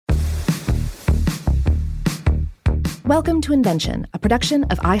Welcome to Invention, a production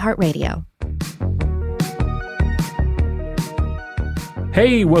of iHeartRadio.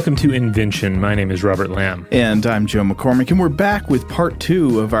 Hey, welcome to Invention. My name is Robert Lamb. And I'm Joe McCormick, and we're back with part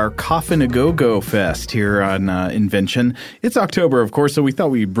 2 of our Casket-a-go-go fest here on Invention. It's October, of course, so we thought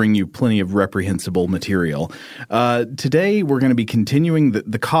we'd bring you plenty of reprehensible material. Today, we're going to be continuing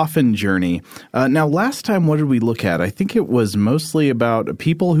the coffin journey. Now, last time, what did we look at? I think it was mostly about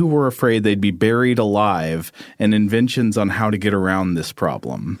people who were afraid they'd be buried alive and inventions on how to get around this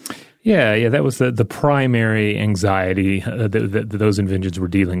problem. Yeah, that was the primary anxiety that those inventions were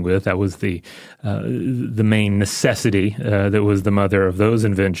dealing with. That was the main necessity that was the mother of those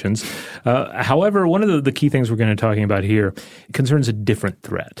inventions. However, one of the key things we're going to be talking about here concerns a different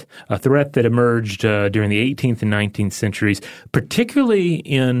threat, a threat that emerged during the 18th and 19th centuries, particularly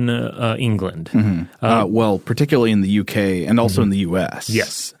in England. Mm-hmm. Particularly in the UK and also in the US.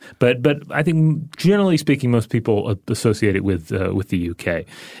 Yes, but I think generally speaking, most people associate it with the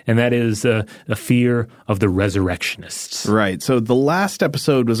UK, and that is a fear of the resurrectionists. Right. So the last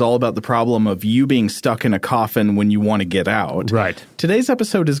episode was all about the problem of you being stuck in a coffin when you want to get out. Right. Today's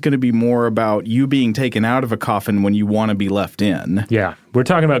episode is going to be more about you being taken out of a coffin when you want to be left in. Yeah. We're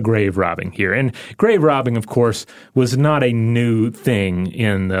talking about grave robbing here. And grave robbing, of course, was not a new thing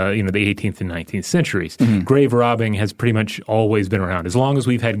in the 18th and 19th centuries. Mm-hmm. Grave robbing has pretty much always been around. As long as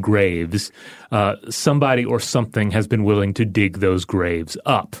we've had graves, somebody or something has been willing to dig those graves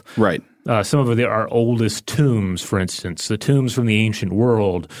up. Right. Some of our oldest tombs, for instance, the tombs from the ancient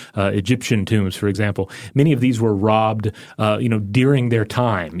world, Egyptian tombs, for example, many of these were robbed, during their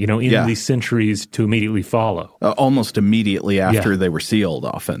time, in the centuries to immediately follow. Almost immediately after they were sealed,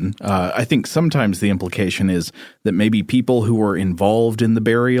 often. I think sometimes the implication is that maybe people who were involved in the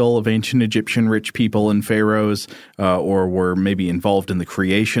burial of ancient Egyptian rich people and pharaohs, or were maybe involved in the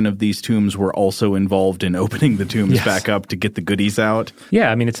creation of these tombs, were also involved in opening the tombs back up to get the goodies out.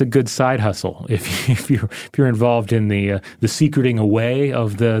 Yeah, I mean, it's a good side hustle. If you're involved in the secreting away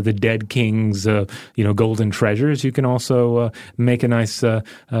of the dead king's golden treasures, you can also make a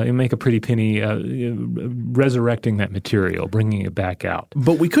pretty penny resurrecting that material, bringing it back out.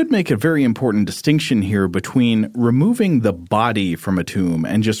 But we could make a very important distinction here between removing the body from a tomb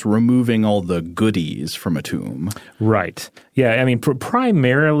and just removing all the goodies from a tomb. Right. Yeah, I mean,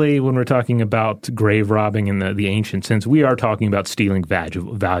 primarily when we're talking about grave robbing in the ancient sense, we are talking about stealing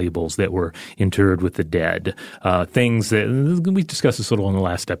valuables that were interred with the dead. Things that we discussed this a little in the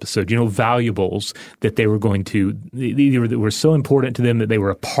last episode. Valuables that they were going to either that were so important to them that they were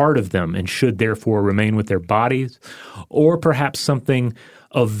a part of them and should therefore remain with their bodies, or perhaps something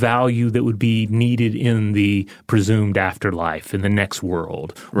of value that would be needed in the presumed afterlife, in the next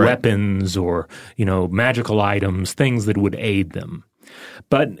world. Right. Weapons or magical items, things that would aid them.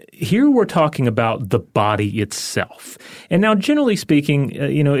 But here we're talking about the body itself. And now, generally speaking,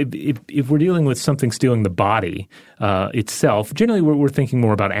 if we're dealing with something stealing the body itself, generally we're thinking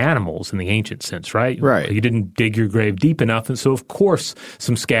more about animals in the ancient sense, right? Right. You didn't dig your grave deep enough, and so of course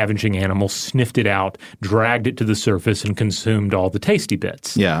some scavenging animals sniffed it out, dragged it to the surface, and consumed all the tasty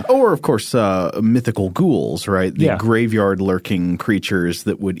bits. Yeah. Or, of course, mythical ghouls, right? The graveyard-lurking creatures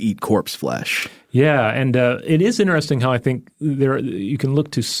that would eat corpse flesh. Yeah, and it is interesting how I think you can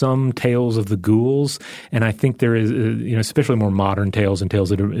look to some tales of the ghouls, and I think there is, especially more modern tales and tales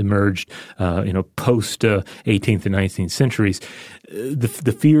that have emerged, post 18th and 19th centuries.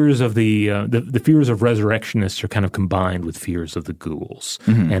 The fears of the fears of resurrectionists are kind of combined with fears of the ghouls,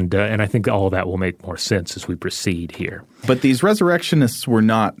 and I think all of that will make more sense as we proceed here. But these resurrectionists were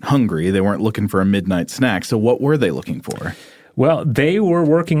not hungry; they weren't looking for a midnight snack. So, what were they looking for? Well, they were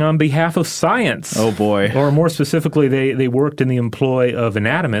working on behalf of science. Oh, boy. Or more specifically, they worked in the employ of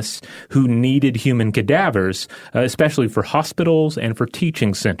anatomists who needed human cadavers, especially for hospitals and for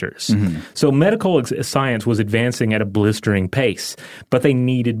teaching centers. Mm-hmm. So medical science was advancing at a blistering pace, but they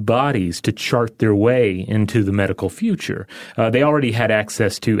needed bodies to chart their way into the medical future. They already had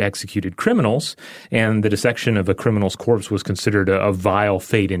access to executed criminals, and the dissection of a criminal's corpse was considered a vile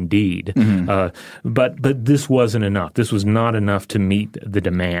fate indeed. Mm-hmm. But this wasn't enough. This was not enough to meet the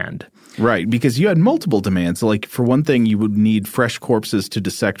demand. Right, because you had multiple demands. Like, for one thing, you would need fresh corpses to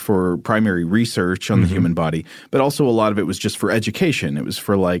dissect for primary research on the human body, but also a lot of it was just for education. It was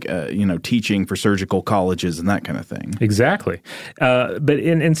for, teaching for surgical colleges and that kind of thing. Exactly.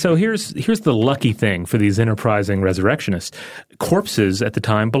 So here's the lucky thing for these enterprising resurrectionists. Corpses at the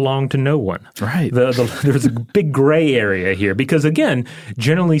time belonged to no one. Right. There's a big gray area here because, again,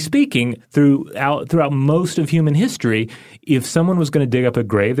 generally speaking, throughout most of human history, if someone was going to dig up a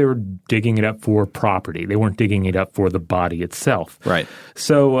grave, they were digging it up for property. They weren't digging it up for the body itself. Right.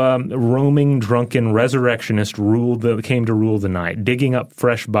 So roaming, drunken resurrectionists came to rule the night, digging up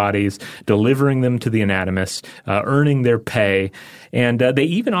fresh bodies, delivering them to the anatomist, earning their pay. And they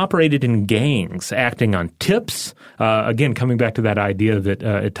even operated in gangs, acting on tips. Again, coming back to that idea that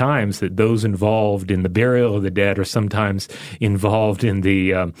at times that those involved in the burial of the dead are sometimes involved in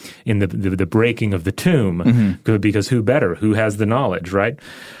the breaking of the tomb, because who better? Who has the knowledge, right?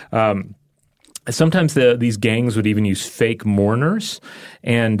 Sometimes these gangs would even use fake mourners,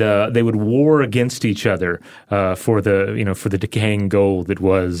 and they would war against each other for the decaying gold that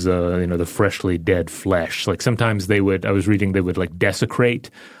was the freshly dead flesh. Like sometimes I was reading they would like desecrate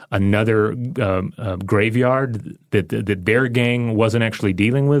another graveyard that their gang wasn't actually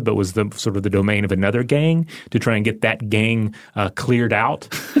dealing with, but was the sort of the domain of another gang to try and get that gang cleared out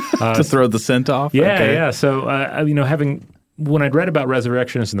to throw the scent off. Yeah, okay. yeah. So when I'd read about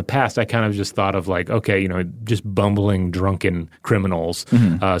resurrectionists in the past, I kind of just thought of like, okay, just bumbling, drunken criminals,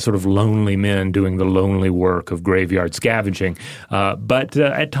 sort of lonely men doing the lonely work of graveyard scavenging. But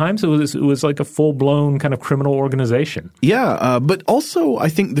at times it was like a full-blown kind of criminal organization. Yeah, but also I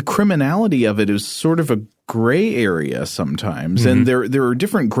think the criminality of it is sort of a gray area sometimes, and there are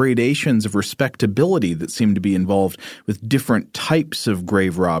different gradations of respectability that seem to be involved with different types of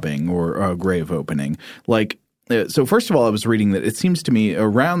grave robbing or grave opening. Like, so first of all, I was reading that it seems to me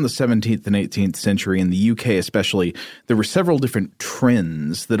around the 17th and 18th century, in the UK especially, there were several different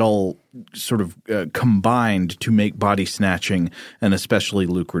trends that all sort of combined to make body snatching an especially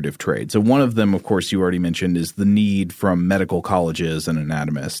lucrative trade. So one of them, of course, you already mentioned, is the need from medical colleges and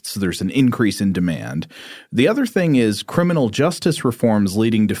anatomists. So there's an increase in demand. The other thing is criminal justice reforms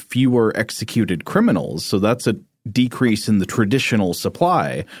leading to fewer executed criminals. So that's a decrease in the traditional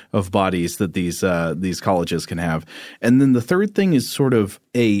supply of bodies that these colleges can have. And then the third thing is sort of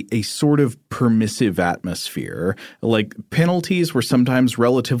a sort of permissive atmosphere. Like penalties were sometimes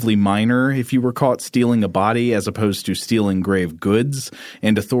relatively minor if you were caught stealing a body as opposed to stealing grave goods,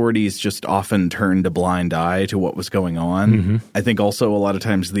 and authorities just often turned a blind eye to what was going on. I think also a lot of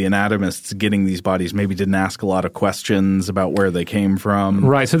times the anatomists getting these bodies maybe didn't ask a lot of questions about where they came from.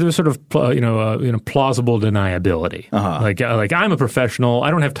 Right. So there was sort of plausible deniability. Like I'm a professional.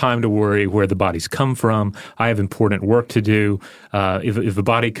 I don't have time to worry where the bodies come from. I have important work to do. If a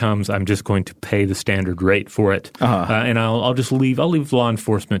body comes, I'm just going to pay the standard rate for it, and I'll leave law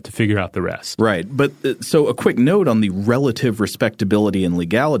enforcement to figure out the rest. Right. But so a quick note on the relative respectability and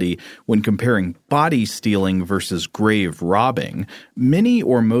legality when comparing body stealing versus grave robbing. Many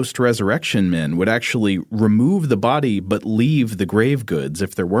or most resurrection men would actually remove the body but leave the grave goods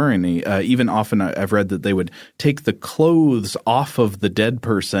if there were any. Even often I've read that they would take the clothes off of the dead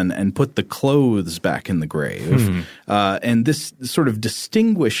person and put the clothes back in the grave. And this sort of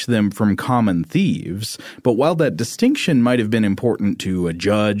distinguished them from common thieves. But while that distinction might have been important to a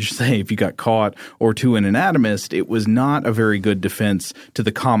judge, say if you got caught, or to an anatomist, it was not a very good defense to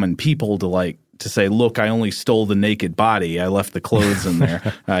the common people to say, look, I only stole the naked body. I left the clothes in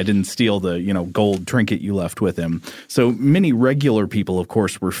there. I didn't steal the, gold trinket you left with him. So many regular people, of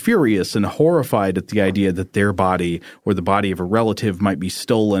course, were furious and horrified at the idea that their body or the body of a relative might be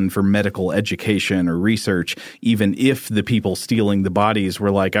stolen for medical education or research, even if the people stealing the bodies were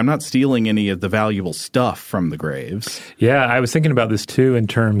like, I'm not stealing any of the valuable stuff from the graves. Yeah, I was thinking about this too in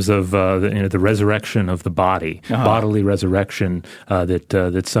terms of the resurrection of the body, bodily resurrection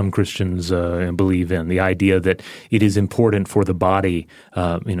that some Christians believe in, the idea that it is important for the body,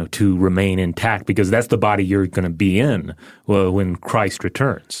 to remain intact because that's the body you're going to be in when Christ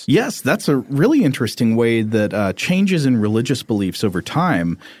returns. Yes, that's a really interesting way that changes in religious beliefs over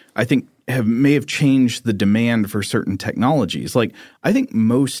time, I think, may have changed the demand for certain technologies. Like, I think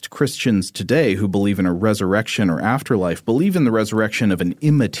most Christians today who believe in a resurrection or afterlife believe in the resurrection of an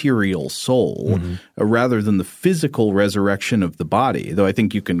immaterial soul rather than the physical resurrection of the body, though I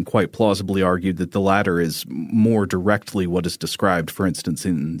think you can quite plausibly argue that the latter is more directly what is described, for instance,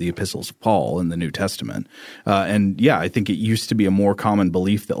 in the epistles of Paul in the New Testament. I think it used to be a more common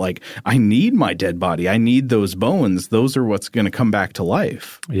belief that, like, I need my dead body. I need those bones. Those are what's going to come back to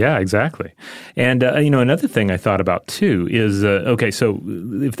life. Yeah, exactly. And, another thing I thought about too is, so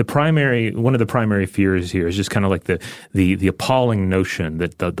if one of the primary fears here is just kind of like the appalling notion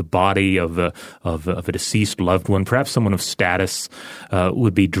that the body of a deceased loved one, perhaps someone of status,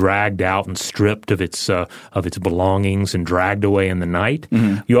 would be dragged out and stripped of its belongings and dragged away in the night.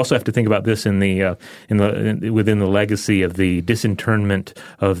 You also have to think about this within the legacy of the disinterment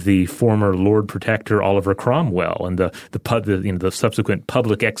of the former Lord Protector Oliver Cromwell and the subsequent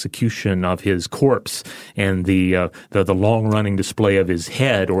public execution examination of his corpse and the long-running display of his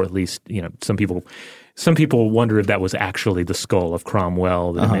head, or at least, some people wonder if that was actually the skull of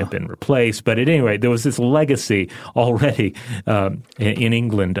Cromwell, that it may have been replaced. But at any rate, there was this legacy already in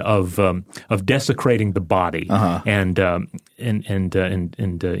England of desecrating the body and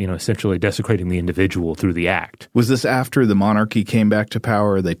essentially desecrating the individual through the act. Was this after the monarchy came back to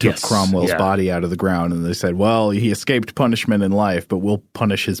power? They took Cromwell's body out of the ground and they said, well, he escaped punishment in life, but we'll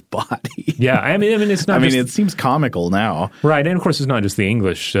punish his body. Yeah, I mean, it's not. It seems comical now, right? And of course, it's not just the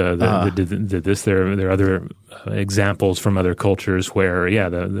English that did this. There are other examples from other cultures where,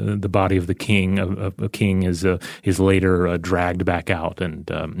 the body of the king of a king is later dragged back out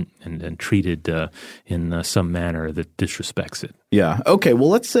and treated in some manner that disrespects it. Yeah. Okay. Well,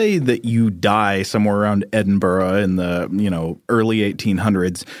 let's say that you die somewhere around Edinburgh in the early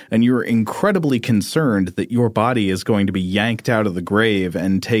 1800s, and you're incredibly concerned that your body is going to be yanked out of the grave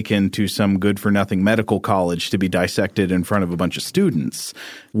and taken to some good-for-nothing medical college to be dissected in front of a bunch of students.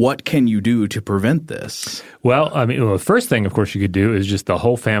 What can you do to prevent this? Well, the first thing, of course, you could do is just the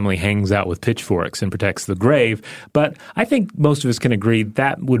whole family hangs out with pitchforks and protects the grave. But I think most of us can agree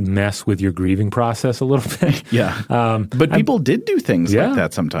that would mess with your grieving process a little bit. Yeah. But people did do things like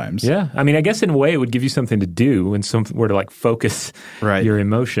that sometimes. Yeah. I guess in a way it would give you something to do and somewhere to focus your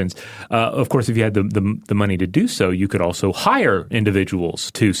emotions. Of course, if you had the money to do so, you could also hire individuals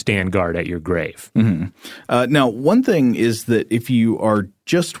to stand guard at your grave. Mm-hmm. Now, one thing is that if you are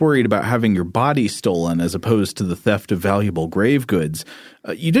just worried about having your body stolen as opposed to the theft of valuable grave goods,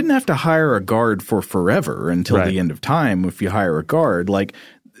 you didn't have to hire a guard for forever until the end of time if you hire a guard.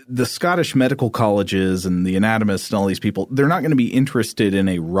 The Scottish medical colleges and the anatomists and all these people, they're not going to be interested in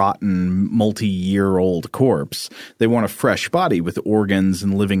a rotten, multi-year-old corpse. They want a fresh body with organs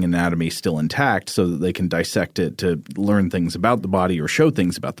and living anatomy still intact so that they can dissect it to learn things about the body or show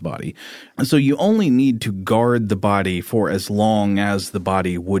things about the body. And so you only need to guard the body for as long as the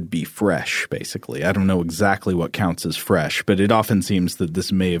body would be fresh, basically. I don't know exactly what counts as fresh, but it often seems that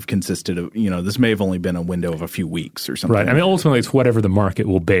this may have consisted of, this may have only been a window of a few weeks or something. Right. Ultimately, it's whatever the market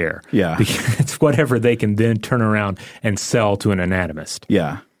will bear. Yeah. It's whatever they can then turn around and sell to an anatomist.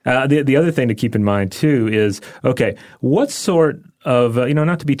 Yeah. The other thing to keep in mind, too, is, what sort of,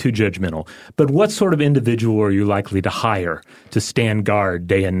 not to be too judgmental, but what sort of individual are you likely to hire to stand guard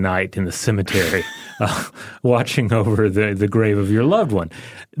day and night in the cemetery watching over the grave of your loved one?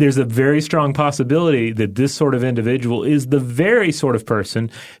 There's a very strong possibility that this sort of individual is the very sort of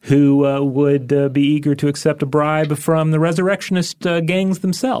person who would be eager to accept a bribe from the resurrectionist gangs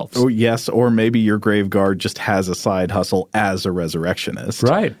themselves. Oh, yes, or maybe your grave guard just has a side hustle as a resurrectionist.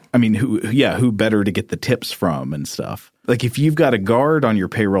 Right. Who better to get the tips from and stuff? If you've got a guard on your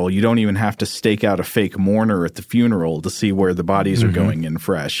payroll, you don't even have to stake out a fake mourner at the funeral to see where the bodies are going in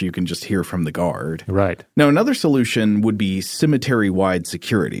fresh. You can just hear from the guard. Right. Now, another solution would be cemetery-wide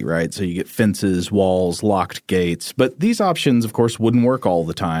security, right? So you get fences, walls, locked gates. But these options, of course, wouldn't work all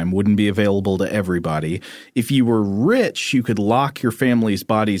the time, wouldn't be available to everybody. If you were rich, you could lock your family's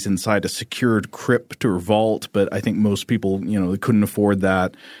bodies inside a secured crypt or vault, but I think most people, couldn't afford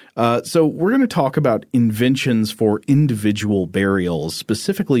that. So we're going to talk about inventions for individual burials,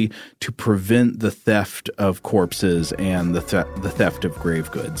 specifically to prevent the theft of corpses and the theft of grave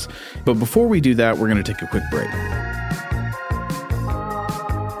goods. But before we do that, we're going to take a quick break.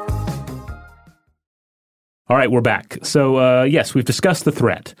 All right, we're back. So, yes, we've discussed the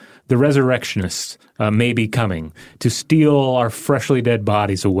threat. The resurrectionists may be coming to steal our freshly dead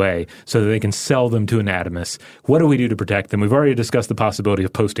bodies away so that they can sell them to anatomists. What do we do to protect them? We've already discussed the possibility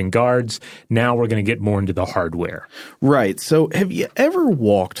of posting guards. Now we're going to get more into the hardware. Right. So have you ever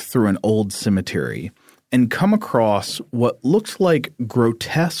walked through an old cemetery and come across what looks like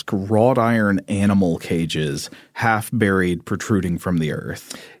grotesque wrought iron animal cages half buried, protruding from the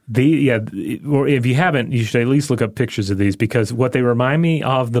earth? Or if you haven't, you should at least look up pictures of these, because what they remind me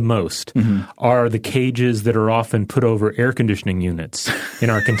of the most are the cages that are often put over air conditioning units in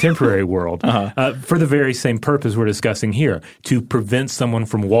our contemporary world for the very same purpose we're discussing here, to prevent someone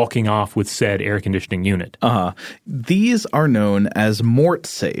from walking off with said air conditioning unit. These are known as mort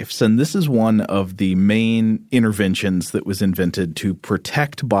safes, and this is one of the main interventions that was invented to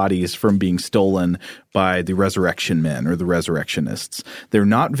protect bodies from being stolen by the resurrection resurrection men or the resurrectionists. They're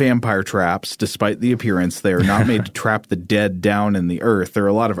not vampire traps, despite the appearance. They are not made to trap the dead down in the earth. There are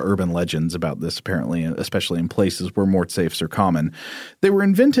a lot of urban legends about this, apparently, especially in places where mort safes are common. They were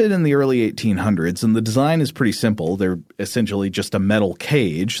invented in the early 1800s, and the design is pretty simple. They're essentially just a metal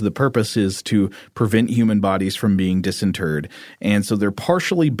cage. The purpose is to prevent human bodies from being disinterred. And so they're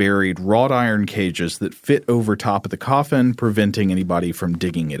partially buried wrought iron cages that fit over top of the coffin, preventing anybody from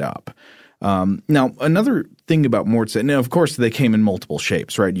digging it up. Now, another thing about mort safes, now, of course, they came in multiple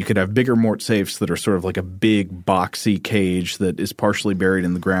shapes, right? You could have bigger mort safes that are sort of like a big boxy cage that is partially buried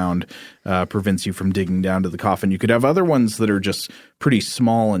in the ground, prevents you from digging down to the coffin. You could have other ones that are just pretty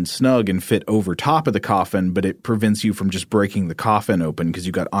small and snug and fit over top of the coffin, but it prevents you from just breaking the coffin open because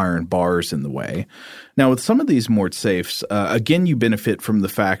you've got iron bars in the way. Now, with some of these mort safes, again, you benefit from the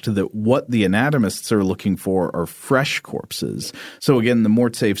fact that what the anatomists are looking for are fresh corpses. So again, the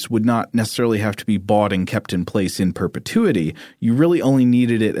mort safes would not necessarily have to be bought and kept in place in perpetuity. You really only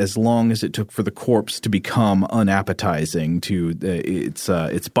needed it as long as it took for the corpse to become unappetizing to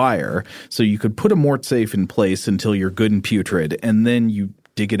its buyer. So you could put a mort safe in place until you're good and putrid, and then you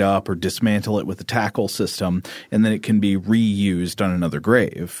dig it up or dismantle it with a tackle system, and then it can be reused on another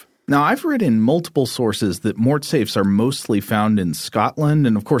grave. Now, I've read in multiple sources that mort safes are mostly found in Scotland,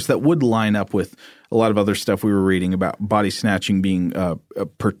 and of course that would line up with a lot of other stuff we were reading about body snatching being a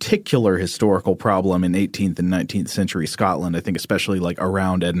particular historical problem in 18th and 19th century Scotland, I think especially like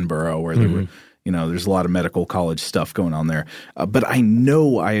around Edinburgh where there were there's a lot of medical college stuff going on there. But I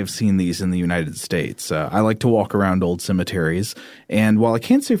know I have seen these in the United States. I like to walk around old cemeteries. And while I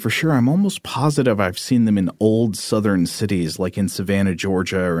can't say for sure, I'm almost positive I've seen them in old southern cities like in Savannah,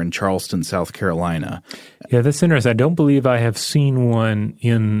 Georgia, or in Charleston, South Carolina. Yeah, that's interesting. I don't believe I have seen one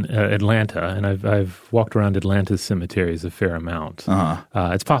in Atlanta, and I've walked around Atlanta's cemeteries a fair amount.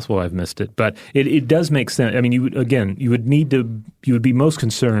 It's possible I've missed it, but it does make sense. I mean, you would be most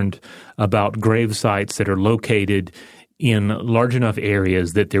concerned about grave sites that are located in large enough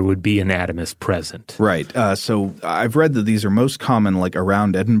areas that there would be anatomists present. Right. So I've read that these are most common like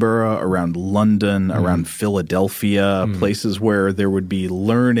around Edinburgh, around London, around Philadelphia, places where there would be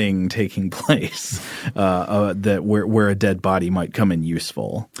learning taking place where a dead body might come in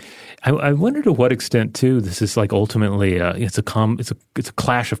useful. I wonder to what extent too this is like ultimately it's a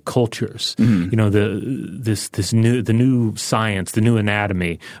clash of cultures. You know, the new science, the new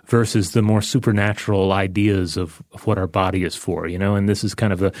anatomy versus the more supernatural ideas of what our body is for. You know, and this is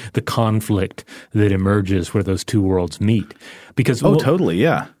kind of the conflict that emerges where those two worlds meet. Because totally,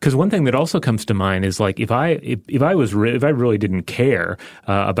 yeah. Because one thing that also comes to mind is like if I really didn't care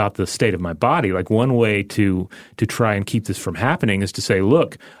about the state of my body, like one way to try and keep this from happening is to say,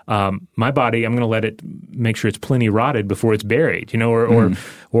 look, my body, I'm going to let it make sure it's plenty rotted before it's buried, you know,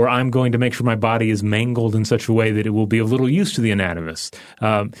 or I'm going to make sure my body is mangled in such a way that it will be of little use to the anatomist.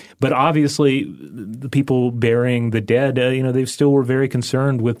 But obviously, the people burying the dead, they still were very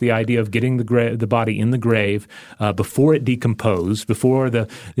concerned with the idea of getting the body in the grave before it decomposed. Before the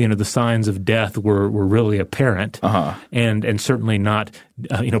signs of death were really apparent, and certainly not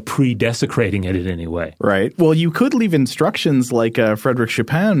pre-desecrating it in any way. Right. Well, you could leave instructions like Frederick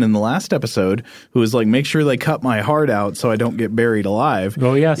Chopin in the last episode, who was like, make sure they cut my heart out so I don't get buried alive.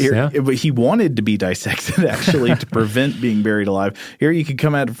 Oh, yes. But he wanted to be dissected, actually, to prevent being buried alive. Here you could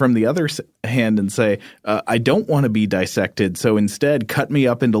come at it from the other hand and say, I don't want to be dissected, so instead cut me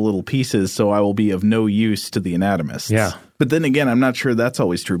up into little pieces so I will be of no use to the anatomists. Yeah. But then again, I'm not sure that's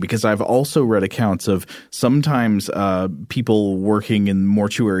always true because I've also read accounts of sometimes people working in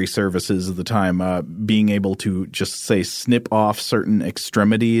mortuary services at the time being able to just, say, snip off certain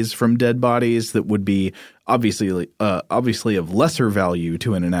extremities from dead bodies that would be obviously of lesser value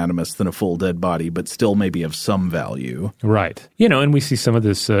to an anatomist than a full dead body, but still maybe of some value. Right. And we see some of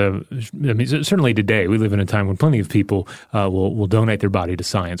this, certainly today, we live in a time when plenty of people will donate their body to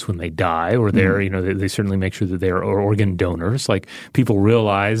science when they die, or they certainly make sure that they are organ donors. Like people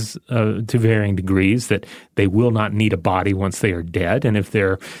realize to varying degrees that they will not need a body once they are dead. And if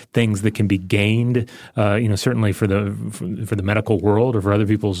there are things that can be gained, certainly for the medical world or for other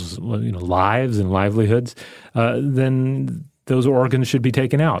people's lives and livelihoods, then those organs should be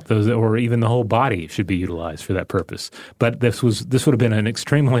taken out. Or even the whole body should be utilized for that purpose. But this would have been an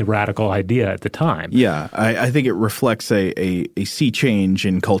extremely radical idea at the time. Yeah, I think it reflects a sea change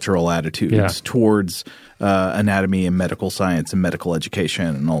in cultural attitudes towards anatomy and medical science and medical education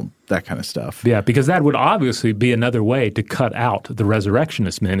and all that kind of stuff. Yeah, because that would obviously be another way to cut out the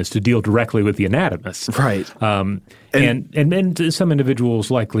resurrectionist men, is to deal directly with the anatomists. Right. And some individuals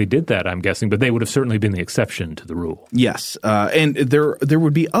likely did that, I'm guessing, but they would have certainly been the exception to the rule. Yes. And there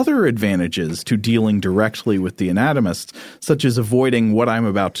would be other advantages to dealing directly with the anatomists, such as avoiding what I'm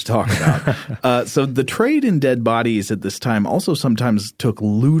about to talk about. So the trade in dead bodies at this time also sometimes took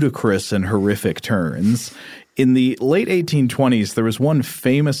ludicrous and horrific turns. In the late 1820s, there was one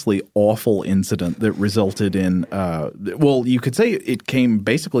famously awful incident that resulted in you could say it came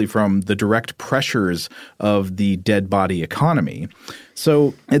basically from the direct pressures of the dead body economy.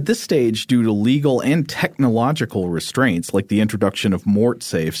 So at this stage, due to legal and technological restraints like the introduction of mort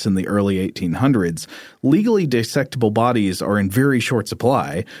safes in the early 1800s, legally dissectable bodies are in very short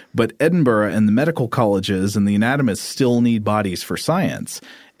supply, but Edinburgh and the medical colleges and the anatomists still need bodies for science.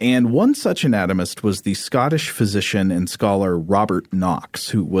 And one such anatomist was the Scottish physician and scholar Robert Knox,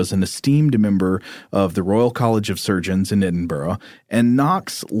 who was an esteemed member of the Royal College of Surgeons in Edinburgh. And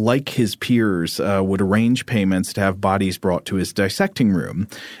Knox, like his peers, would arrange payments to have bodies brought to his dissecting room.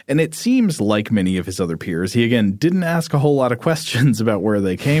 And it seems like many of his other peers, he again didn't ask a whole lot of questions about where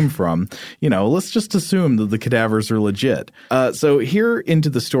they came from. Let's just assume that the cadavers are legit. So here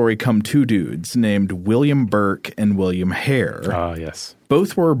into the story come two dudes named William Burke and William Hare. Ah, yes.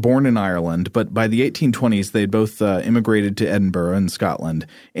 Both were born in Ireland, but by the 1820s, they'd both immigrated to Edinburgh in Scotland.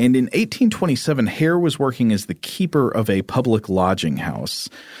 And in 1827, Hare was working as the keeper of a public lodging house.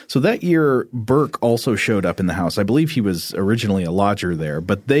 So that year, Burke also showed up in the house. I believe he was originally a lodger there,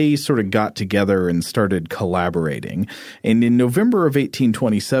 but they sort of got together and started collaborating. And in November of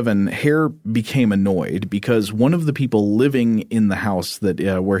 1827, Hare became annoyed because one of the people living in the house that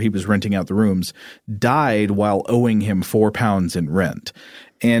where he was renting out the rooms died while owing him £4 in rent.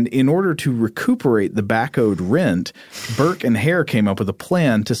 And in order to recuperate the back-owed rent, Burke and Hare came up with a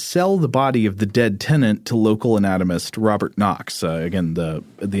plan to sell the body of the dead tenant to local anatomist Robert Knox, again, the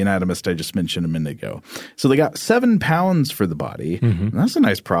anatomist I just mentioned a minute ago. So they got £7 for the body. Mm-hmm. That's a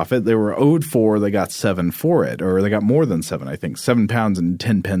nice profit. They were owed 4, they got 7 for it, or they got more than 7, I think, £7 and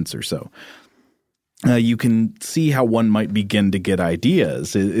 10 pence or so. You can see how one might begin to get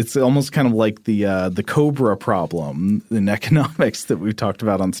ideas. It's almost kind of like the Cobra problem in economics that we've talked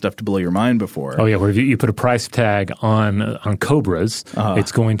about on Stuff to Blow Your Mind before. Oh yeah, where if you put a price tag on cobras,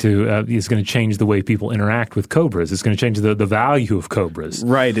 it's going to change the way people interact with cobras. It's going to change the value of cobras.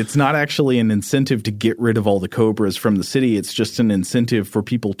 Right. It's not actually an incentive to get rid of all the cobras from the city. It's just an incentive for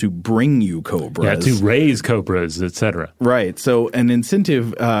people to bring you cobras. Yeah, to raise cobras, etc. Right. So an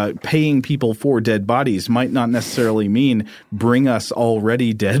incentive paying people for dead bodies might not necessarily mean bring us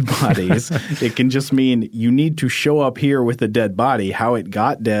already dead bodies. It can just mean you need to show up here with a dead body. How it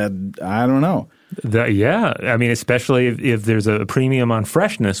got dead, I don't know. Yeah. I mean, especially if there's a premium on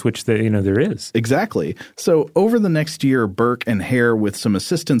freshness, which there is. Exactly. So over the next year, Burke and Hare, with some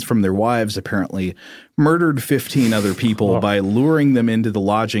assistance from their wives apparently, murdered 15 other people by luring them into the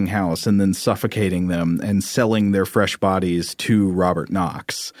lodging house and then suffocating them and selling their fresh bodies to Robert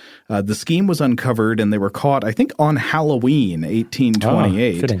Knox. The scheme was uncovered and they were caught, I think, on Halloween,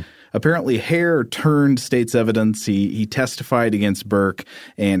 1828. Fitting. Apparently, Hare turned state's evidence. He testified against Burke,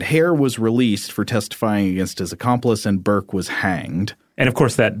 and Hare was released for testifying against his accomplice, and Burke was hanged. And, of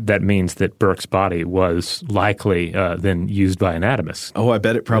course, that means that Burke's body was likely then used by anatomists. Oh, I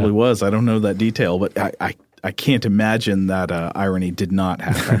bet it probably was. I don't know that detail, but I can't imagine that irony did not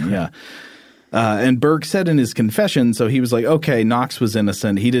happen. Yeah. And Burke said in his confession, so he was like, okay, Knox was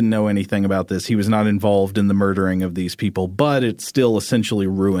innocent. He didn't know anything about this. He was not involved in the murdering of these people, but it still essentially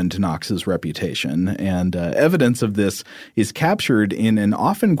ruined Knox's reputation. And evidence of this is captured in an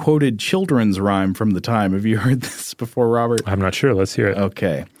often quoted children's rhyme from the time. Have you heard this before, Robert? I'm not sure. Let's hear it.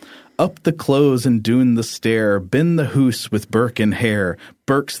 Okay. Up the close and doon the stair, bin the hoose with Burke and Hare.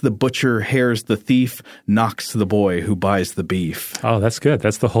 Burke's the butcher, Hare's the thief, Knox the boy who buys the beef. Oh, that's good.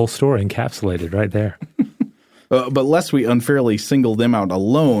 That's the whole story encapsulated right there. But lest we unfairly single them out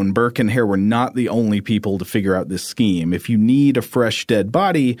alone, Burke and Hare were not the only people to figure out this scheme. If you need a fresh dead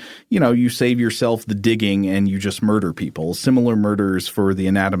body, you save yourself the digging and you just murder people. Similar murders for the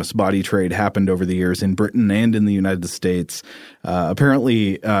anatomist body trade happened over the years in Britain and in the United States.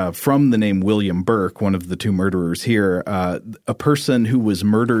 Apparently, from the name William Burke, one of the two murderers here, a person who was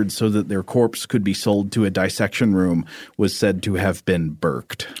murdered so that their corpse could be sold to a dissection room was said to have been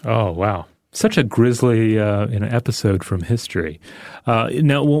burked. Oh, wow. Such a grisly episode from history.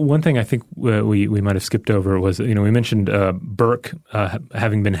 Now, one thing I think we might have skipped over was, we mentioned Burke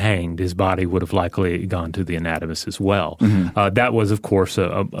having been hanged. His body would have likely gone to the anatomist as well. Mm-hmm. That was, of course,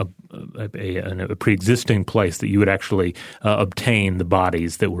 a a pre-existing place that you would actually obtain the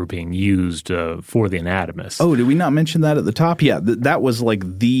bodies that were being used for the anatomist. Oh, did we not mention that at the top? Yeah, that was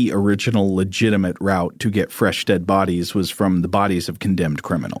like the original legitimate route to get fresh dead bodies was from the bodies of condemned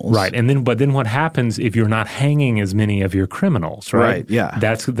criminals. Right, but then what happens if you're not hanging as many of your criminals, right? Right, yeah.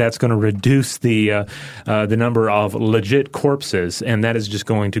 That's going to reduce the number of legit corpses, and that is just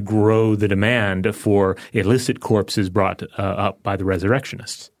going to grow the demand for illicit corpses brought up by the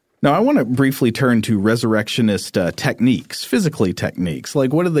resurrectionists. Now, I want to briefly turn to resurrectionist techniques, physically techniques.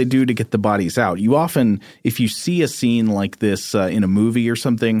 Like, what do they do to get the bodies out? You often, if you see a scene like this in a movie or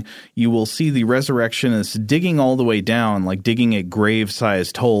something, you will see the resurrectionists digging all the way down, like digging a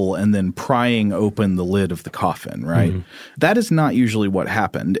grave-sized hole and then prying open the lid of the coffin, right? Mm-hmm. That is not usually what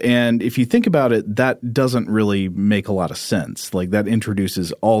happened. And if you think about it, that doesn't really make a lot of sense. Like, that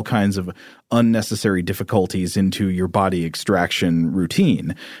introduces all kinds of unnecessary difficulties into your body extraction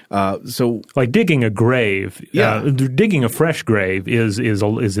routine. So, like digging a grave, digging a fresh grave is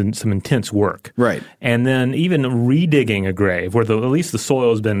some intense work, right? And then even redigging a grave where at least the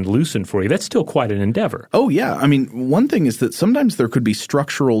soil has been loosened for you, that's still quite an endeavor. Oh yeah, I mean, one thing is that sometimes there could be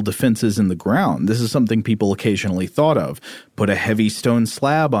structural defenses in the ground. This is something people occasionally thought of. Put a heavy stone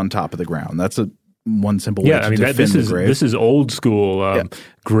slab on top of the ground. That's one simple way to defend the grave. This is old school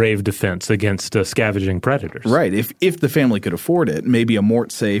grave defense against scavenging predators. Right. If the family could afford it, maybe a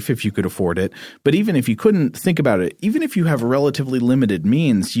mort safe if you could afford it. But even if you couldn't, think about it. Even if you have relatively limited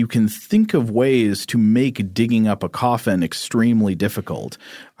means, you can think of ways to make digging up a coffin extremely difficult.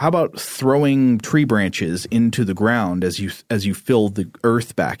 How about throwing tree branches into the ground as you fill the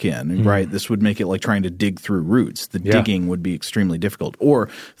earth back in, right? This would make it like trying to dig through roots. The digging would be extremely difficult. Or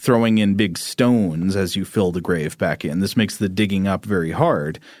throwing in big stones as you fill the grave back in. This makes the digging up very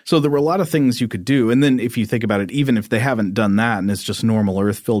hard. So there were a lot of things you could do. And then if you think about it, even if they haven't done that and it's just normal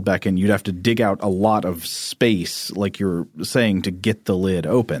earth filled back in, you'd have to dig out a lot of space, like you're saying, to get the lid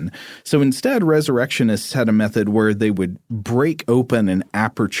open. So instead, resurrectionists had a method where they would break open an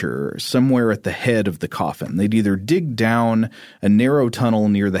aperture somewhere at the head of the coffin. They'd either dig down a narrow tunnel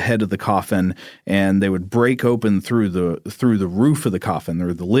near the head of the coffin, and they would break open through the roof of the coffin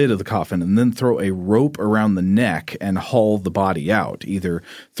or the lid of the coffin, and then throw a rope around the neck and haul the body out, either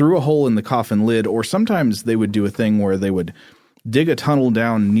through a hole in the coffin lid, or sometimes they would do a thing where they would dig a tunnel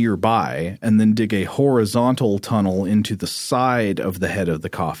down nearby and then dig a horizontal tunnel into the side of the head of the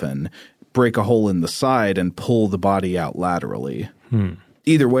coffin, break a hole in the side, and pull the body out laterally.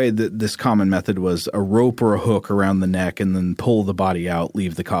 Either way, this common method was a rope or a hook around the neck and then pull the body out,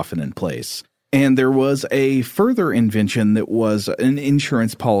 leave the coffin in place. And there was a further invention that was an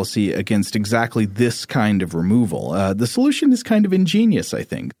insurance policy against exactly this kind of removal. The solution is kind of ingenious, I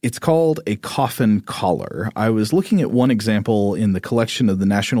think. It's called a coffin collar. I was looking at one example in the collection of the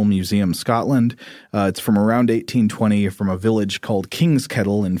National Museum Scotland. It's from around 1820 from a village called King's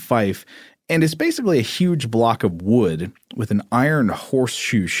Kettle in Fife. And it's basically a huge block of wood with an iron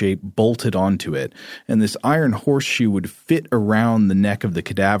horseshoe shape bolted onto it. And this iron horseshoe would fit around the neck of the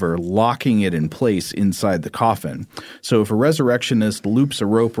cadaver, locking it in place inside the coffin. So if a resurrectionist loops a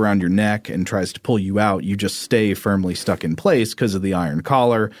rope around your neck and tries to pull you out, you just stay firmly stuck in place because of the iron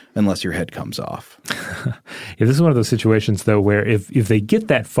collar, unless your head comes off. This is one of those situations, though, where if they get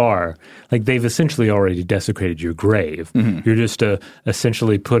that far, like they've essentially already desecrated your grave. You're just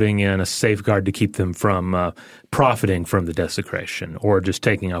essentially putting in a safeguard to keep them from profiting from the desecration or just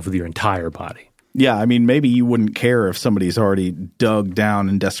taking off with your entire body. Yeah, I mean, maybe you wouldn't care if somebody's already dug down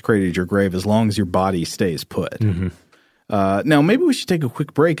and desecrated your grave as long as your body stays put. Now, maybe we should take a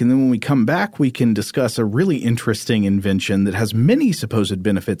quick break, and then when we come back, we can discuss a really interesting invention that has many supposed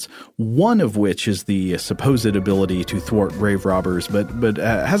benefits, one of which is the supposed ability to thwart grave robbers, but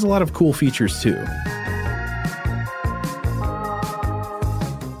has a lot of cool features too.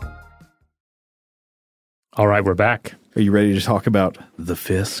 All right, we're back. Are you ready to talk about the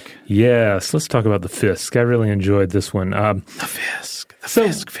Fisk? Yes, let's talk about the Fisk. I really enjoyed this one. The Fisk.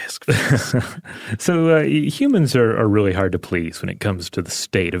 Fisk. So humans are really hard to please when it comes to the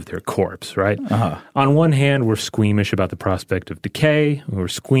state of their corpse, right? On one hand, we're squeamish about the prospect of decay. We're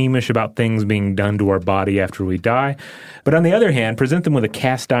squeamish about things being done to our body after we die. But on the other hand, present them with a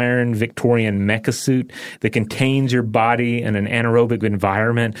cast iron Victorian mecha suit that contains your body in an anaerobic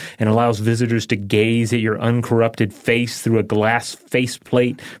environment and allows visitors to gaze at your uncorrupted face through a glass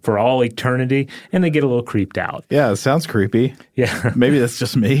faceplate for all eternity, and they get a little creeped out. Yeah, it sounds creepy. Yeah. Maybe that's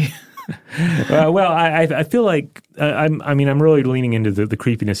just me. Well, I feel like I'm really leaning into the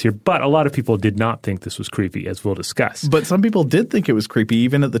creepiness here, but a lot of people did not think this was creepy, as we'll discuss. But some people did think it was creepy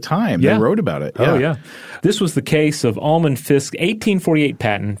even at the time. Yeah. They wrote about it. Oh, yeah. This was the case of Almond Fisk 1848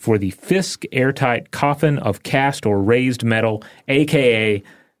 patent for the Fisk airtight coffin of cast or raised metal, a.k.a.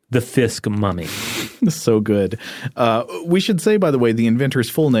 the Fisk mummy. So good. We should say, by the way, the inventor's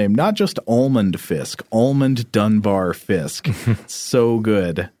full name, not just Almond Fisk, Almond Dunbar Fisk. So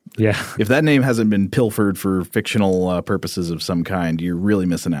good. Yeah. If that name hasn't been pilfered for fictional purposes of some kind, you're really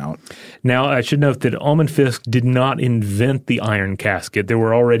missing out. Now, I should note that Almond Fisk did not invent the iron casket. There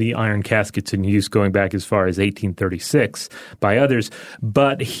were already iron caskets in use going back as far as 1836 by others,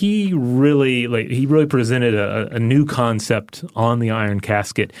 but he really presented a new concept on the iron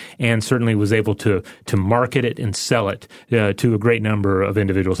casket and certainly was able to market it and sell it to a great number of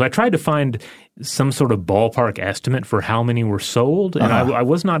individuals. I tried to find some sort of ballpark estimate for how many were sold, and I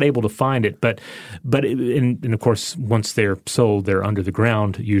was not able to find it. But of course, once they're sold, they're under the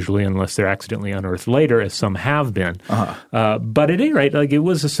ground usually, unless they're accidentally unearthed later, as some have been. But at any rate, it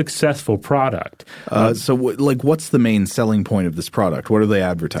was a successful product. So what's the main selling point of this product? What are they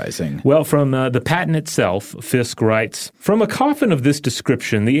advertising? Well, from the patent itself, Fisk writes, "From a coffin of this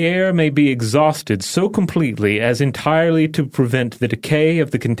description, the air may be exhausted so completely as entirely to prevent the decay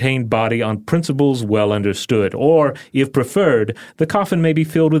of the contained body on principles well understood, or, if preferred, the coffin may be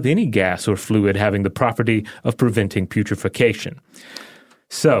filled with any gas or fluid having the property of preventing putrefaction."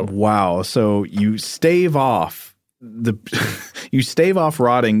 So, wow! So you stave off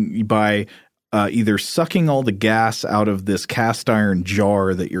rotting by either sucking all the gas out of this cast iron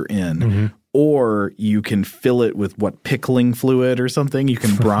jar that you're in, or you can fill it with pickling fluid or something. You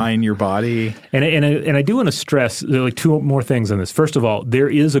can brine your body. And I do want to stress two more things on this. First of all, there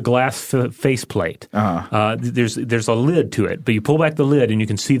is a glass faceplate. There's a lid to it, but you pull back the lid and you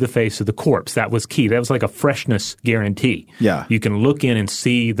can see the face of the corpse. That was key. That was like a freshness guarantee. Yeah, you can look in and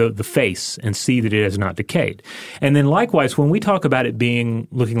see the face and see that it has not decayed. And then likewise, when we talk about it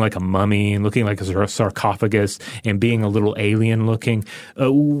looking like a mummy and looking like a sarcophagus and being a little alien looking,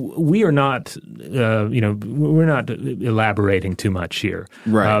 we are not. We're not elaborating too much here.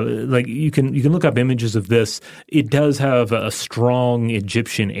 Right. You can look up images of this. It does have a strong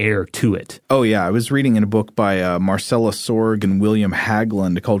Egyptian air to it. Oh, yeah. I was reading in a book by Marcella Sorg and William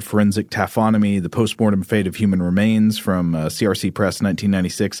Haglund called Forensic Taphonomy, The Postmortem Fate of Human Remains from CRC Press,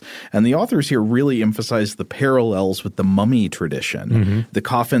 1996. And the authors here really emphasize the parallels with the mummy tradition. The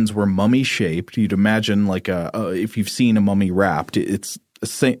coffins were mummy-shaped. You'd imagine if you've seen a mummy wrapped, it's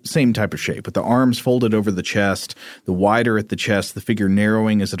same type of shape, with the arms folded over the chest, the wider at the chest, the figure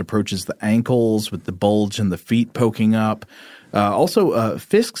narrowing as it approaches the ankles, with the bulge in the feet poking up. Also,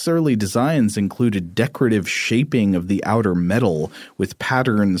 Fisk's early designs included decorative shaping of the outer metal with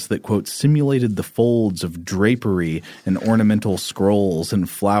patterns that, quote, simulated the folds of drapery and ornamental scrolls and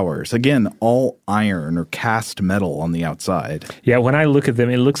flowers. Again, all iron or cast metal on the outside. Yeah, when I look at them,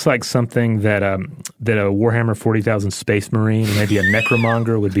 it looks like something that a Warhammer 40,000 Space Marine, or maybe a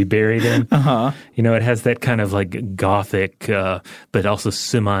necromonger would be buried in. It has that kind of Gothic, but also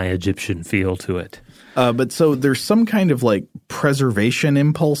semi-Egyptian feel to it. But so there's some kind of preservation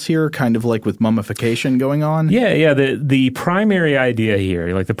impulse here, kind of like with mummification going on? Yeah. The primary idea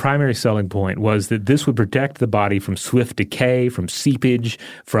here, the primary selling point, was that this would protect the body from swift decay, from seepage,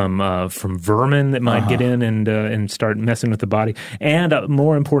 from vermin that might get in and start messing with the body, and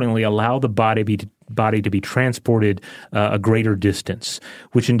more importantly, allow the body to be transported a greater distance,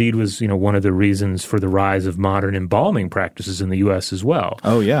 which indeed was one of the reasons for the rise of modern embalming practices in the U.S. as well.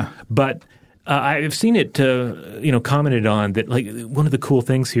 Oh, yeah. But I've seen it, commented on that. One of the cool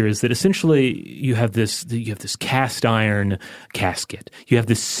things here is that essentially you have this cast iron casket, you have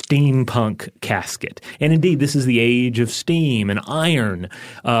this steampunk casket, and indeed this is the age of steam and iron.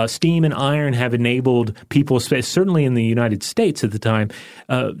 Steam and iron have enabled people, certainly in the United States at the time,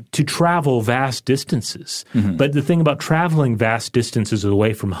 to travel vast distances. But the thing about traveling vast distances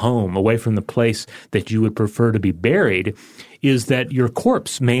away from home, away from the place that you would prefer to be buried, is that your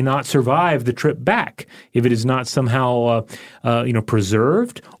corpse may not survive the trip back if it is not somehow,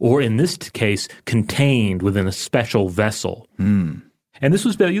 preserved, or in this case, contained within a special vessel. And this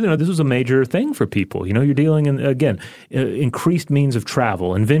was, this was a major thing for people. You're dealing in, again, increased means of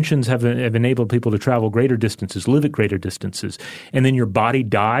travel. Inventions have enabled people to travel greater distances, live at greater distances. And then your body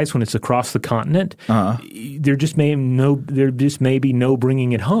dies when it's across the continent. There just may be no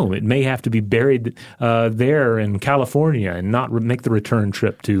bringing it home. It may have to be buried there in California and not make the return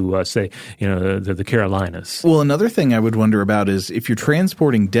trip to, the Carolinas. Well, another thing I would wonder about is if you're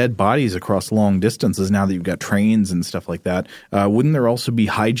transporting dead bodies across long distances, now that you've got trains and stuff like that, wouldn't there also be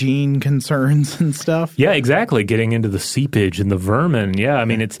hygiene concerns and stuff? Yeah, exactly. Getting into the seepage and the vermin. Yeah, I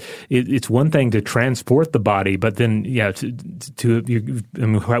mean, it's one thing to transport the body, but then, who's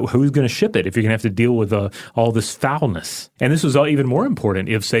going to ship it if you're going to have to deal with all this foulness? And this was even more important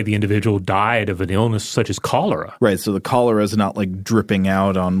if, say, the individual died of an illness such as cholera. Right, so the cholera is not like dripping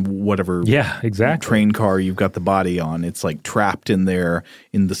out on whatever train car you've got the body on. It's like trapped in there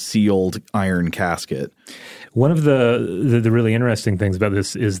in the sealed iron casket. One of the really interesting things about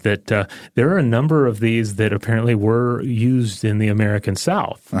this is that there are a number of these that apparently were used in the American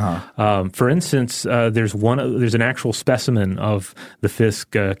South. Uh-huh. For instance, there's an actual specimen of the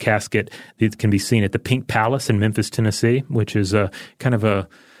Fisk casket that can be seen at the Pink Palace in Memphis, Tennessee, which is kind of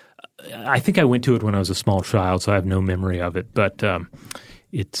I think I went to it when I was a small child, so I have no memory of it, but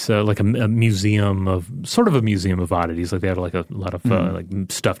it's like a museum of oddities. Like they had like a lot of like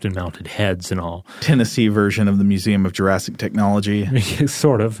stuffed and mounted heads and all. Tennessee version of the Museum of Jurassic Technology.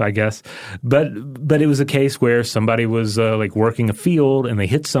 Sort of, I guess. But it was a case where somebody was like working a field and they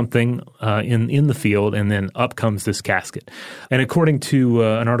hit something in the field, and then up comes this casket. And according to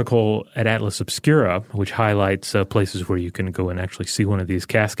an article at Atlas Obscura, which highlights places where you can go and actually see one of these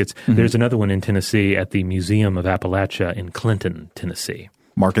caskets, there's another one in Tennessee at the Museum of Appalachia in Clinton, Tennessee.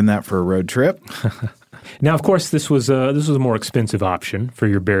 Marking that for a road trip. Now, of course, this was a more expensive option for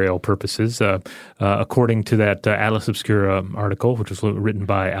your burial purposes. According to that Atlas Obscura article, which was written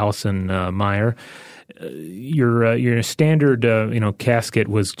by Allison Meyer, your standard casket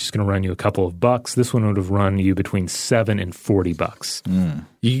was just going to run you a couple of bucks. This one would have run you between $7 and $40.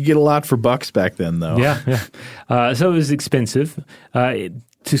 You could get a lot for bucks back then, though. Yeah. So it was expensive.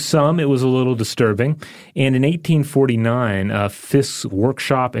 To some, it was a little disturbing. And in 1849, Fisk's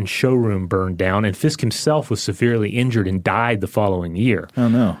workshop and showroom burned down, and Fisk himself was severely injured and died the following year. Oh,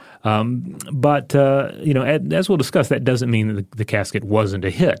 no. But as we'll discuss, that doesn't mean that the casket wasn't a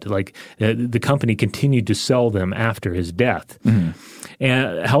hit. Like the company continued to sell them after his death.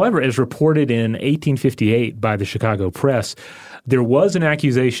 And however, as reported in 1858 by the Chicago Press, there was an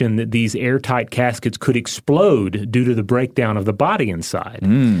accusation that these airtight caskets could explode due to the breakdown of the body inside.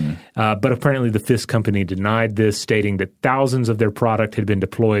 But apparently the Fisk company denied this, stating that thousands of their product had been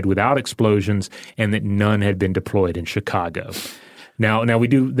deployed without explosions and that none had been deployed in Chicago. Now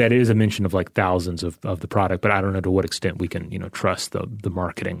that is a mention of like thousands of the product, but I don't know to what extent we can, trust the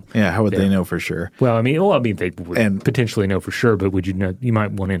marketing. Yeah, how would they know for sure? Well, they would potentially know for sure, but would you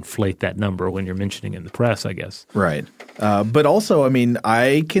might want to inflate that number when you're mentioning it in the press, I guess. Right. But also,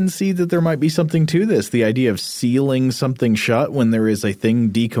 I can see that there might be something to this. The idea of sealing something shut when there is a thing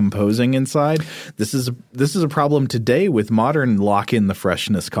decomposing inside. This is a problem today with modern lock in the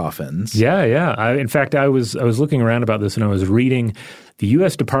freshness coffins. Yeah. In fact, I was looking around about this and I was reading the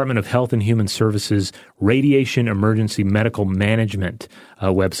U.S. Department of Health and Human Services Radiation Emergency Medical Management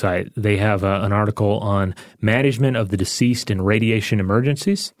website. They have an article on management of the deceased in radiation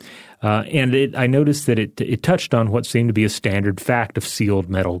emergencies. And I noticed that it touched on what seemed to be a standard fact of sealed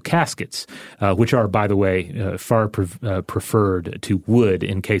metal caskets, which are, by the way, far preferred to wood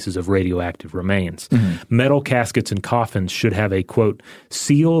in cases of radioactive remains. Metal caskets and coffins should have a, quote,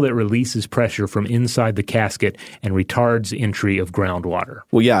 seal that releases pressure from inside the casket and retards entry of groundwater.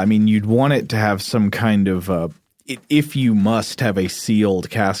 Well, yeah, you'd want it to have some kind of if you must have a sealed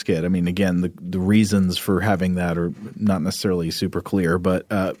casket. Again, the reasons for having that are not necessarily super clear, but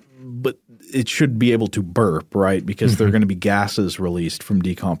it should be able to burp, right? Because there are going to be gases released from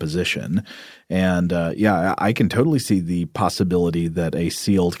decomposition. And I can totally see the possibility that a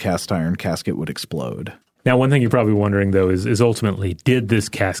sealed cast iron casket would explode. Now, one thing you're probably wondering, though, is ultimately, did this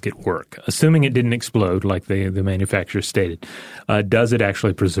casket work? Assuming it didn't explode like the manufacturer stated, does it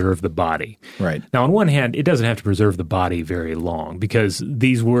actually preserve the body? Right. Now, on one hand, it doesn't have to preserve the body very long because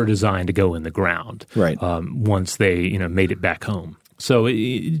these were designed to go in the ground once they made it back home. So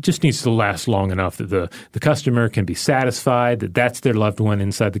it just needs to last long enough that the customer can be satisfied that that's their loved one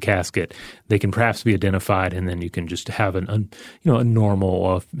inside the casket. They can perhaps be identified, and then you can just have a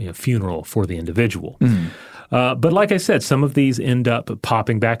normal funeral for the individual. But like I said, some of these end up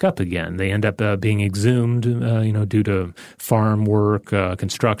popping back up again. They end up being exhumed, due to farm work,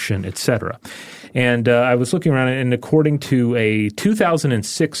 construction, etc. And I was looking around, and according to a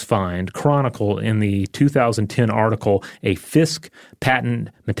 2006 find chronicled in the 2010 article, A Fisk Patent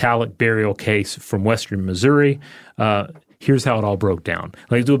Metallic Burial Case from Western Missouri, here's how it all broke down.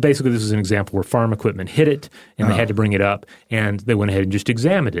 Basically, this is an example where farm equipment hit it, and they had to bring it up, and they went ahead and just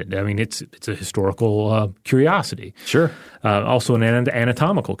examined it. It's a historical curiosity. Sure. Also an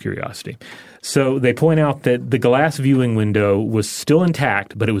anatomical curiosity. So they point out that the glass viewing window was still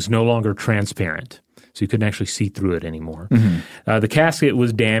intact, but it was no longer transparent. so you couldn't actually see through it anymore. The casket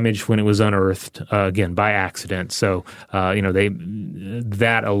was damaged when it was unearthed, again, by accident. So,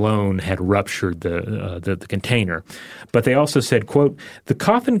 that alone had ruptured the container. But they also said, quote, "The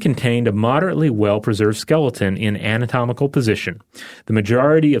coffin contained a moderately well-preserved skeleton in anatomical position. The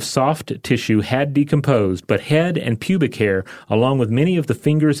majority of soft tissue had decomposed, but head and pubic hair, along with many of the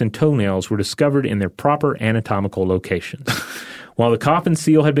fingers and toenails, were discovered in their proper anatomical locations." While the coffin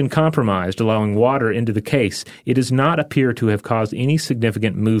seal had been compromised, allowing water into the case, it does not appear to have caused any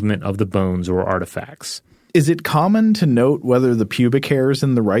significant movement of the bones or artifacts. Is it common to note whether the pubic hair is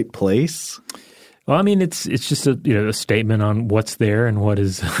in the right place? Well, I mean, it's just a statement on what's there and what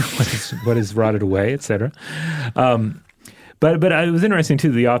is what is rotted away, et cetera. But it was interesting,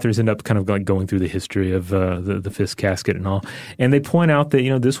 too. The authors end up kind of going through the history of the Fisk casket and all. And they point out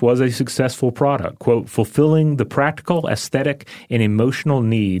that, this was a successful product, quote, "fulfilling the practical, aesthetic, and emotional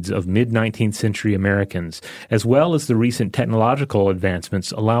needs of mid-19th century Americans, as well as the recent technological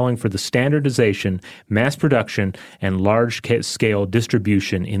advancements allowing for the standardization, mass production, and large-scale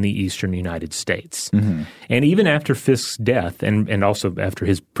distribution in the eastern United States." Mm-hmm. And even after Fisk's death, and also after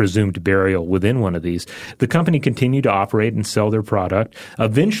his presumed burial within one of these, the company continued to operate and sell their product.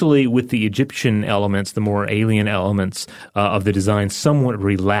 Eventually, with the Egyptian elements, the more alien elements of the design somewhat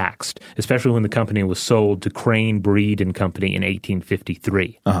relaxed, especially when the company was sold to Crane, Breed & Company in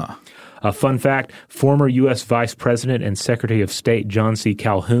 1853. Fun fact, former U.S. Vice President and Secretary of State John C.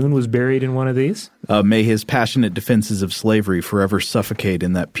 Calhoun was buried in one of these. May his passionate defenses of slavery forever suffocate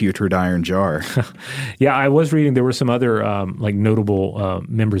in that putrid iron jar. Yeah, I was reading there were some other notable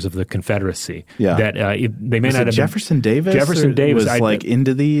members of the Confederacy. Yeah. That they may not have Jefferson Davis? Jefferson Davis was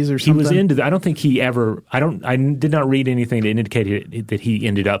into these or something? He was into I don't think he ever – I did not read anything that indicated that he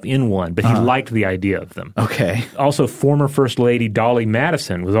ended up in one, but he liked the idea of them. Okay. Also, former First Lady Dolly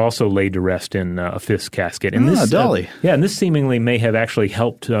Madison was also laid to rest in a Fisk casket. And this, Dolly. And this seemingly may have actually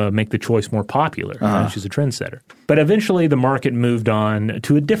helped make the choice more popular. She's a trendsetter. But eventually the market moved on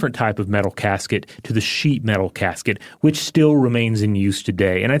to a different type of metal casket, to the sheet metal casket, which still remains in use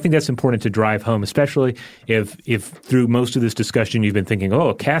today. And I think that's important to drive home, especially if through most of this discussion you've been thinking, oh,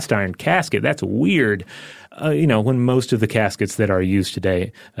 a cast iron casket, that's weird. When most of the caskets that are used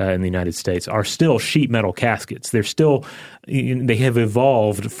today in the United States are still sheet metal caskets. They're still they have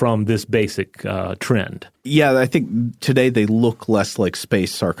evolved from this basic trend. Yeah, I think today they look less like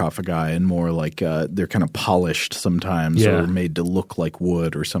space sarcophagi and more like they're kind of polished sometimes or made to look like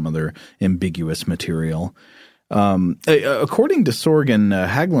wood or some other ambiguous material. According to Sorgan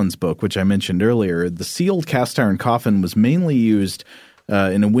Hagelin's book, which I mentioned earlier, the sealed cast iron coffin was mainly used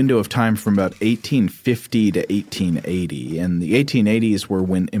in a window of time from about 1850 to 1880. And the 1880s were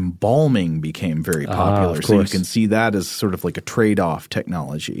when embalming became very popular. So you can see that as sort of like a trade-off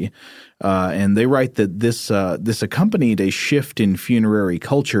technology. And they write that this accompanied a shift in funerary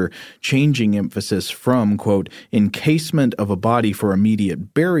culture, changing emphasis from, quote, encasement of a body for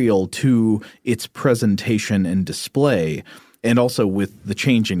immediate burial to its presentation and display. And also with the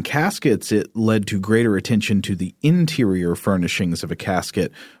change in caskets, it led to greater attention to the interior furnishings of a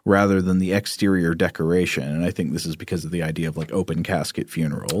casket rather than the exterior decoration. And I think this is because of the idea of like open casket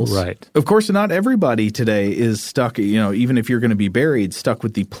funerals. Right. Of course, not everybody today is stuck, even if you're going to be buried, stuck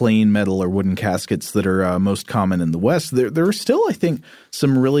with the plain metal or wooden caskets that are most common in the West. There are still, I think,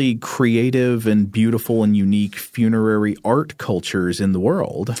 some really creative and beautiful and unique funerary art cultures in the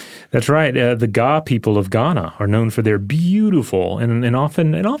world. That's right. The Ga people of Ghana are known for their beautiful and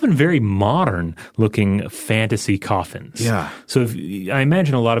often very modern looking fantasy coffins. Yeah. So I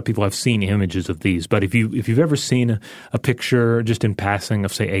imagine a lot of people have seen images of these, but if you've ever seen a picture just in passing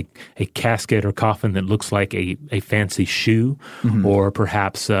of, say, a casket or coffin that looks like a fancy shoe, or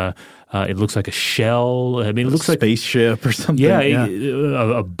perhaps it looks like a shell. I mean, it looks like a spaceship or something. Yeah,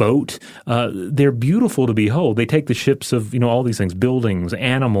 a boat. They're beautiful to behold. They take the ships of all these things, buildings,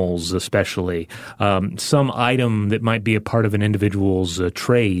 animals, especially some item that might be a part of an individual's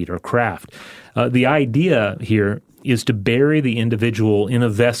trade or craft. The idea here is to bury the individual in a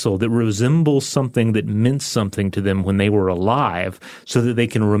vessel that resembles something that meant something to them when they were alive so that they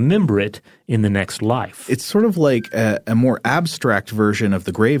can remember it in the next life. It's sort of like a more abstract version of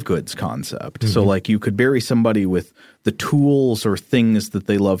the grave goods concept. So like you could bury somebody with the tools or things that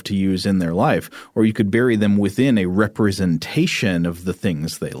they love to use in their life, or you could bury them within a representation of the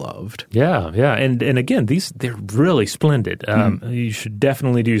things they loved. Yeah. And again, they're really splendid. You should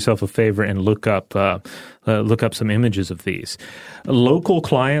definitely do yourself a favor and look up some images of these. Local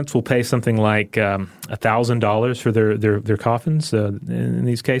clients will pay something like $1,000 for their coffins in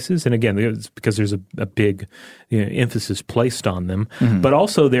these cases. And again, it's because there's a big emphasis placed on them. But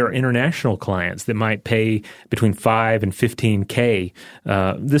also there are international clients that might pay between $5,000 and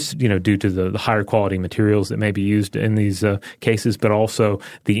 $15,000. This due to the higher quality materials that may be used in these cases, but also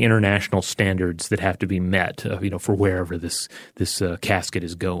the international standards that have to be met for wherever this casket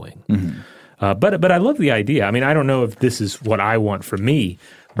is going. But I love the idea. I mean, I don't know if this is what I want for me,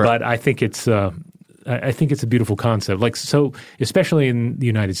 but I think it's a beautiful concept. Like, so, especially in the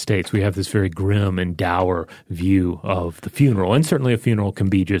United States, we have this very grim and dour view of the funeral, and certainly a funeral can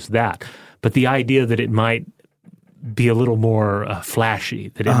be just that. But the idea that it might be a little more flashy,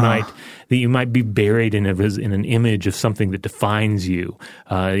 that you might be buried in an image of something that defines you,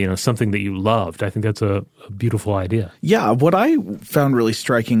 something that you loved. I think that's a beautiful idea. Yeah, what I found really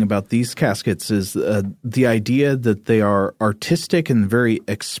striking about these caskets is the idea that they are artistic and very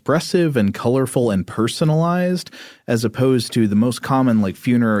expressive and colorful and personalized, as opposed to the most common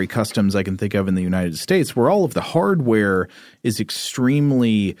funerary customs I can think of in the United States, where all of the hardware is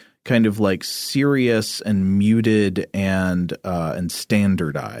extremely kind of serious and muted and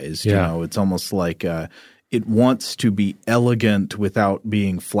standardized. Yeah. It's almost like it wants to be elegant without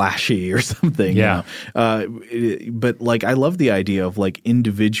being flashy or something. Yeah. But I love the idea of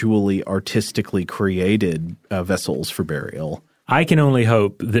individually artistically created vessels for burial. I can only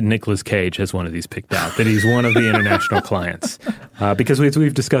hope that Nicolas Cage has one of these picked out, that he's one of the international clients, because as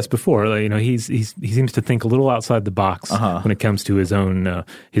we've discussed before, he seems to think a little outside the box when it comes to his own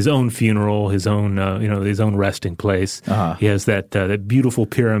funeral, his own his own resting place. He has that beautiful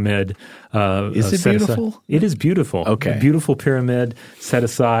pyramid. Is it beautiful? Aside. It is beautiful. Okay, a beautiful pyramid set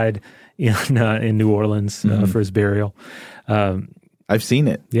aside in New Orleans for his burial. I've seen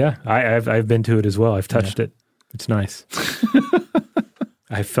it. Yeah, I've been to it as well. I've touched it. It's nice.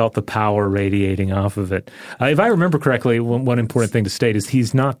 I felt the power radiating off of it. If I remember correctly, one important thing to state is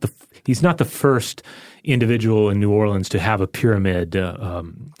he's not the first individual in New Orleans to have a pyramid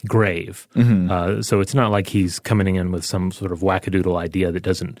grave. So it's not like he's coming in with some sort of wackadoodle idea that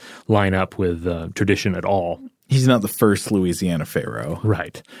doesn't line up with tradition at all. He's not the first Louisiana pharaoh.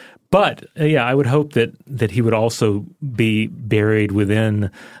 Right. But I would hope that he would also be buried within,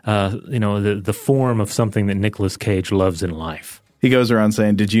 the form of something that Nicolas Cage loves in life. He goes around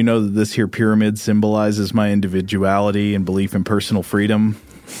saying, "Did you know that this here pyramid symbolizes my individuality and belief in personal freedom?"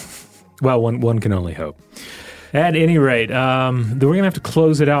 Well, one can only hope. At any rate, we're going to have to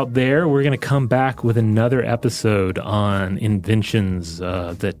close it out there. We're going to come back with another episode on inventions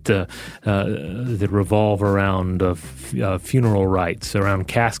that revolve around funeral rites, around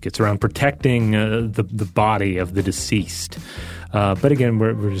caskets, around protecting the body of the deceased. But again,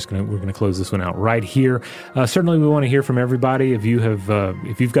 we're going to close this one out right here. Certainly, we want to hear from everybody. If you've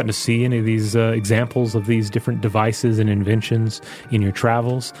gotten to see any of these examples of these different devices and inventions in your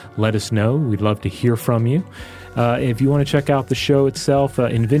travels, let us know. We'd love to hear from you. If you want to check out the show itself,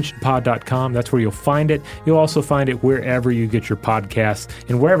 inventionpod.com, that's where you'll find it. You'll also find it wherever you get your podcasts,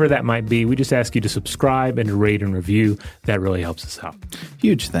 and wherever that might be. We just ask you to subscribe and to rate and review. That really helps us out.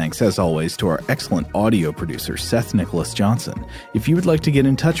 Huge thanks, as always, to our excellent audio producer, Seth Nicholas Johnson. If you would like to get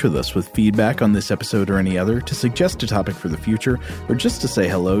in touch with us with feedback on this episode or any other, to suggest a topic for the future, or just to say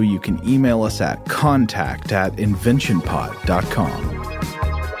hello, you can email us at contact@inventionpod.com.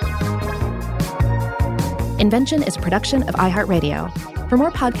 Invention is a production of iHeartRadio. For more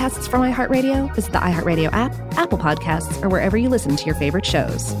podcasts from iHeartRadio, visit the iHeartRadio app, Apple Podcasts, or wherever you listen to your favorite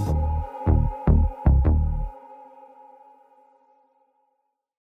shows.